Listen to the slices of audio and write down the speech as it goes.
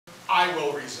I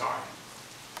will resign.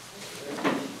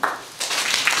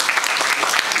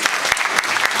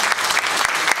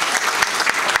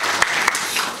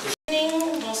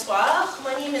 Bonsoir.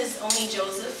 My name is Oni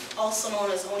Joseph, also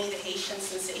known as Oni the Haitian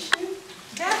Sensation.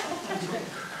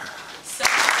 So,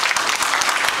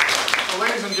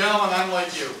 ladies and gentlemen, I'm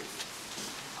like you.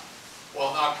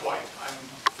 Well, not quite. I'm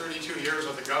 32 years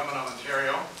with the government of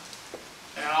Ontario,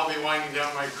 and I'll be winding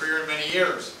down my career in many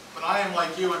years. But I am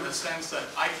like you in the sense that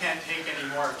I can't take any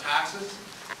more taxes,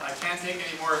 and I can't take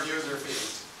any more of user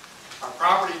fees. Our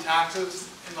property taxes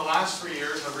in the last 3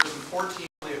 years have risen 14%.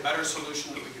 A better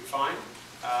solution that we could find,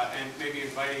 and maybe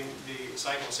inviting the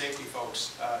cycle safety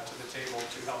folks to the table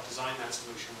to help design that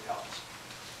solution would help us.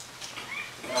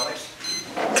 Alex?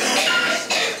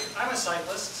 I'm a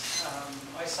cyclist.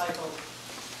 I cycle all over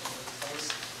the place.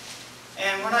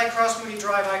 And when I cross Moody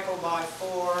Drive, I go by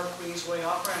 4 Queensway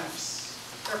off-ramps.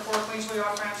 There are 4 Queensway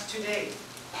off-ramps today,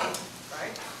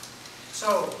 right?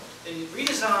 So the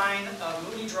redesign of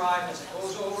Moody Drive as it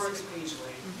goes over the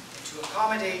Queensway to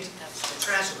accommodate the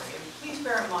Transway. And please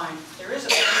bear in mind, there is a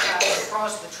footpath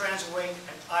across the Transway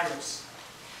at Iris.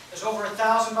 There's over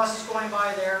 1,000 buses going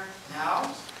by there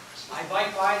now. I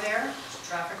bike by there. There's a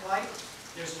traffic light.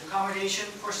 There's an accommodation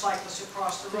for cyclists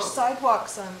across the road. There's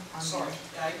sidewalks on Sorry.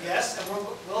 Yes, and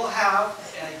we'll have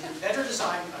a better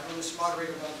design. I know this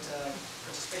moderator won't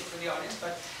participate for the audience,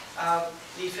 but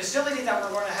the facility that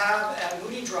we're going to have at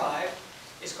Moody Drive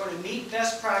is going to meet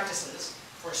best practices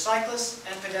for cyclists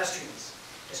and pedestrians.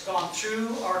 It's gone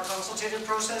through our consultative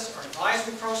process, our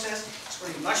advisory process. It's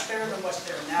going to be much better than what's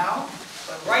there now.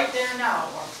 But right there now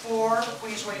are 4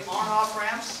 Queensway on-off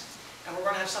ramps, and we're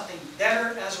going to have something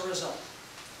better as a result.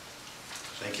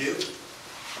 Thank you.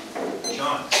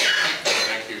 John.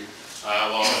 Thank you.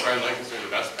 Well, as far as I'm concerned,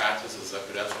 the best practice is that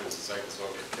pedestrians and cyclists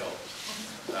won't get killed.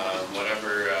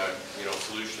 Whatever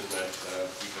solution that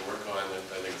we can work on that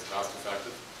I think is cost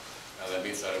effective, that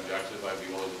meets that objective, I'd be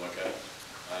willing to look at.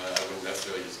 I wouldn't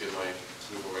necessarily just give my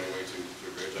approval right away to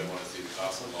a bridge. I want to see the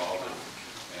costs involved,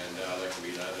 and that can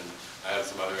be done. And I have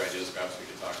some other ideas perhaps we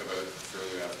could talk about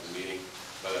further after the meeting,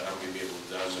 but I'm going to be able to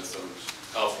done with some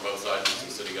help from outside from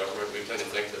the city government. We tend to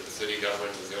think that the city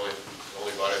government is the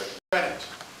only body.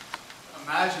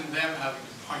 Imagine them having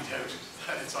to point out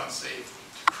that it's unsafe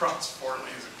to cross 4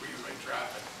 lanes of Queensway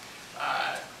traffic.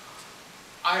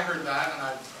 I heard that, and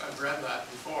I've read that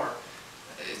before.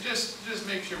 It just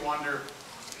makes you wonder,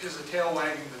 is the tail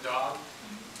wagging the dog?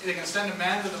 They can send a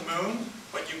man to the moon,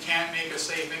 but you can't make a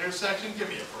safe intersection? Give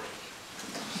me a break.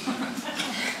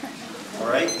 All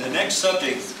right, the next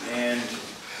subject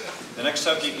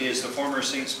is the former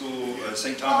St.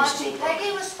 Thomas School. Peggy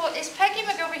is Peggy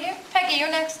over here? Peggy, you're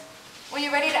next. Were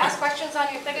you ready to ask questions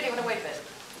on your thing, or do you want to wait a bit?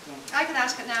 I can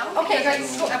ask it now. Okay, great.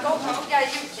 Go. Yeah,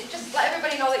 you just let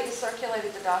everybody know that you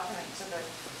circulated the document, so that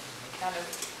kind of.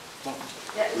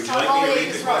 Yeah, Would you like me to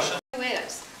read the question?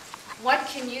 What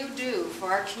can you do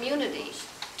for our community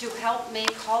to help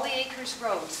make Holly Acres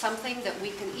Road something that we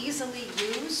can easily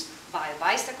use by a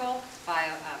bicycle,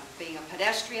 by being a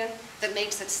pedestrian, that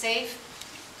makes it safe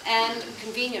and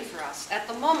convenient for us? At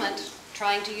the moment,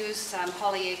 trying to use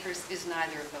Holly Acres is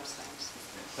neither of those things.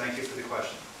 Thank you for the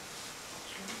question.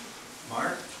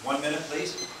 Mark, 1 minute,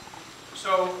 please.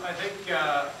 So I think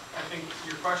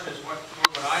your question is what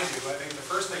would I do? I think the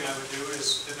first thing I would do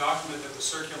is the document that was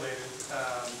circulated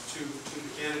to the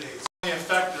candidates. Only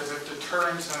effective if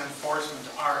deterrence and enforcement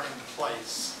are in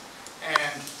place.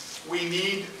 And we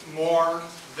need more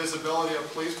visibility of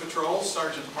police patrols.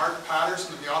 Sergeant Mark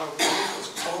Patterson of the Ottawa Police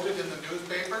was quoted in the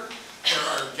newspaper. There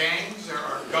are gangs, there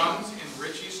are guns in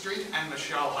Ritchie Street and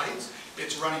Michelle Heights.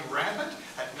 It's running rampant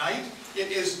at night.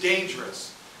 It is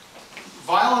dangerous.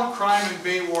 Violent crime in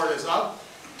Bay Ward is up,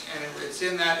 and it's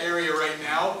in that area right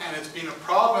now, and it's been a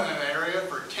problem in that area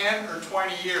for 10 or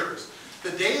 20 years.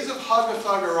 The days of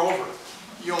hug-a-thug are over.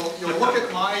 You'll look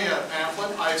at my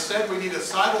pamphlet. I've said we need a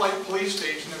satellite police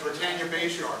station in Britannia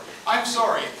Bayshore. I'm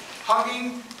sorry,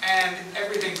 hugging and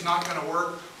everything's not going to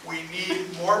work. We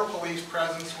need more police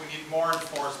presence. We need more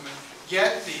enforcement.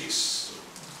 Get these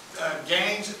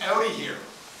gangs out of here.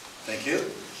 Thank you.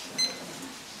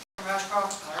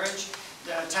 Ashcroft, Claridge,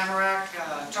 Tamarack,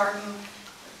 Tartan.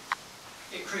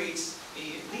 It creates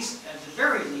at the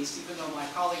very least, even though my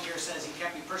colleague here says he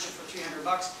can't be purchased for $300,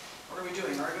 what are we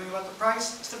doing? Arguing about the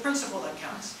price? It's the principle that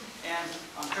counts. And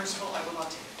on principle, I will not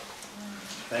take it.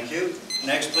 Thank you.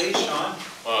 Next, please, Sean.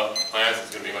 Well, my answer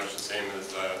is going to be much the same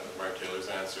as Mark Taylor's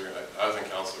answer. I was in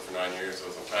council for 9 years. I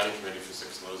was on planning committee for 6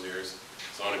 of those years.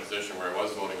 So I'm in a position where I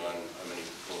was voting on how many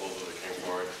proposals that came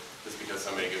forward. Just because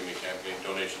somebody gave me a campaign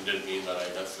donation didn't mean that I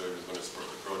necessarily was going to support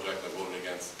the project. I voted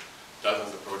against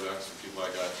dozens of projects from people I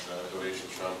got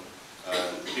donations from.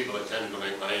 The people that tend to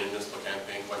donate money in a municipal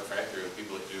campaign, quite frankly, are the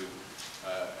people that do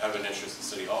have an interest in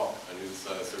City Hall and who's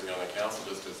serving on the council,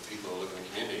 just as people who live in the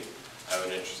community have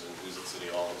an interest in who's at City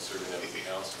Hall and serving them as a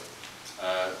councillor.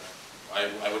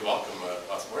 I would welcome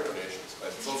lots more donations,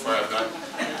 but so far I've not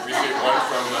received one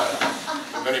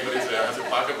from anybody that has a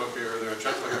pocketbook here or their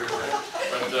checkbook here.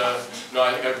 But no,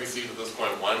 I think I've received at this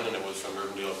point one, and it was from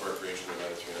Urbandale Corporation,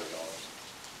 about $300.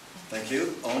 Thank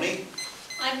you. Oni?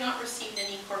 I've not received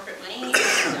any corporate money, and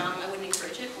I wouldn't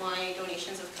encourage it. My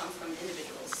donations have come from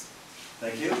individuals.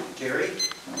 Thank you. Gary?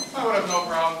 I would have no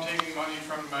problem taking money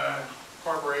from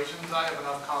corporations. I have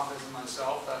enough confidence in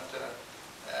myself that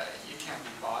you can't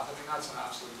be bought. I mean, that's an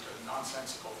absolute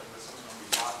nonsensical thing that someone's going to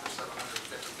be bought for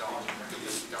 $750 or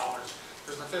 $50.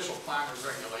 There's an official plan, there's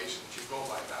regulations, you go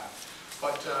by that.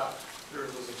 But there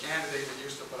was a candidate that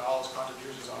used to put all his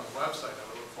contributions on his website. I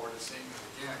would look forward to seeing it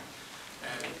again.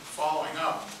 And following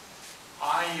up,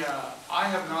 I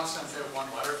have not sent out one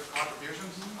letter for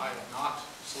contributions. I have not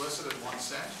solicited 1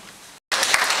 cent.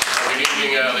 Good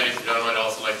evening, ladies and gentlemen. I'd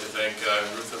also like to thank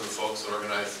Ruth and the folks who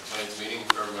organized tonight's meeting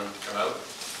for everyone to come out.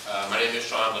 My name is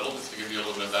Sean Little. Just to give you a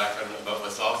little bit of background about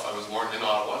myself, I was born in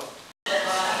Ottawa.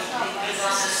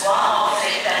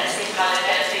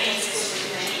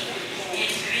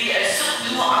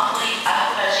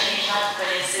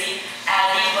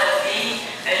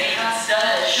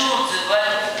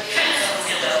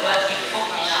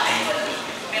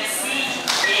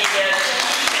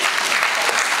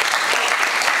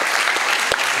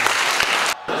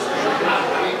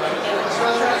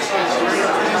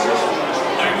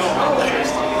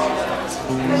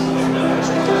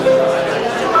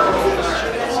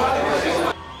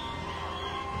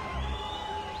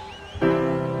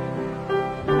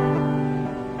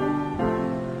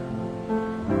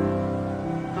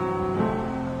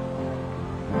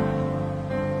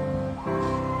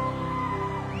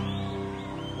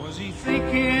 Was he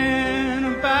thinking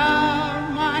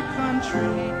about my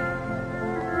country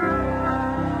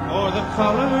or the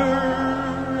color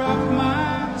of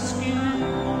my skin?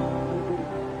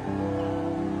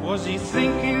 Was he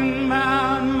thinking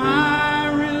about my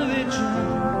religion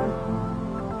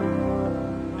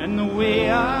and the way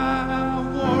I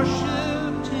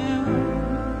worshiped him?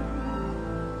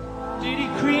 Did he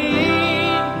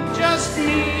create just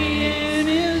me in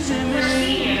his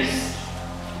image?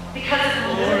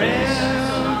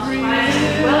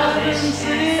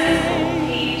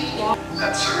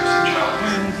 That service in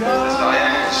childcare. As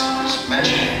Diane was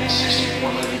mentioning,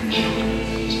 64 million children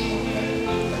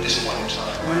at this point in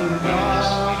time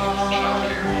are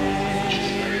childcare, which is a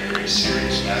very, very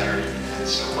serious matter. And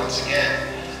so once again,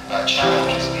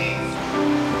 challenges being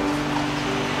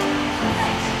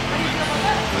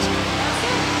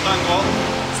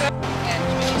and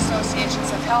community associations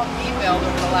have helped me build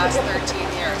over the last 13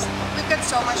 years. We've got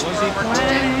so much more work to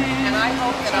do, and I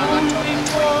hope that on October the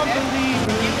 25th,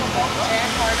 you will vote Jan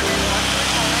Carter in one more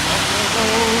time.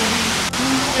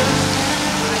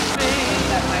 I believe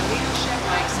that my leadership,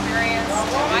 my experience,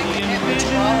 and my commitment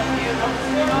to all of you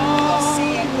will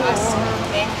see us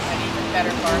make an even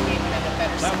better Barhaven and a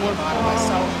better city of Ottawa.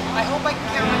 So I hope I can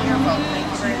count on your vote. Thank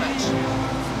you very much.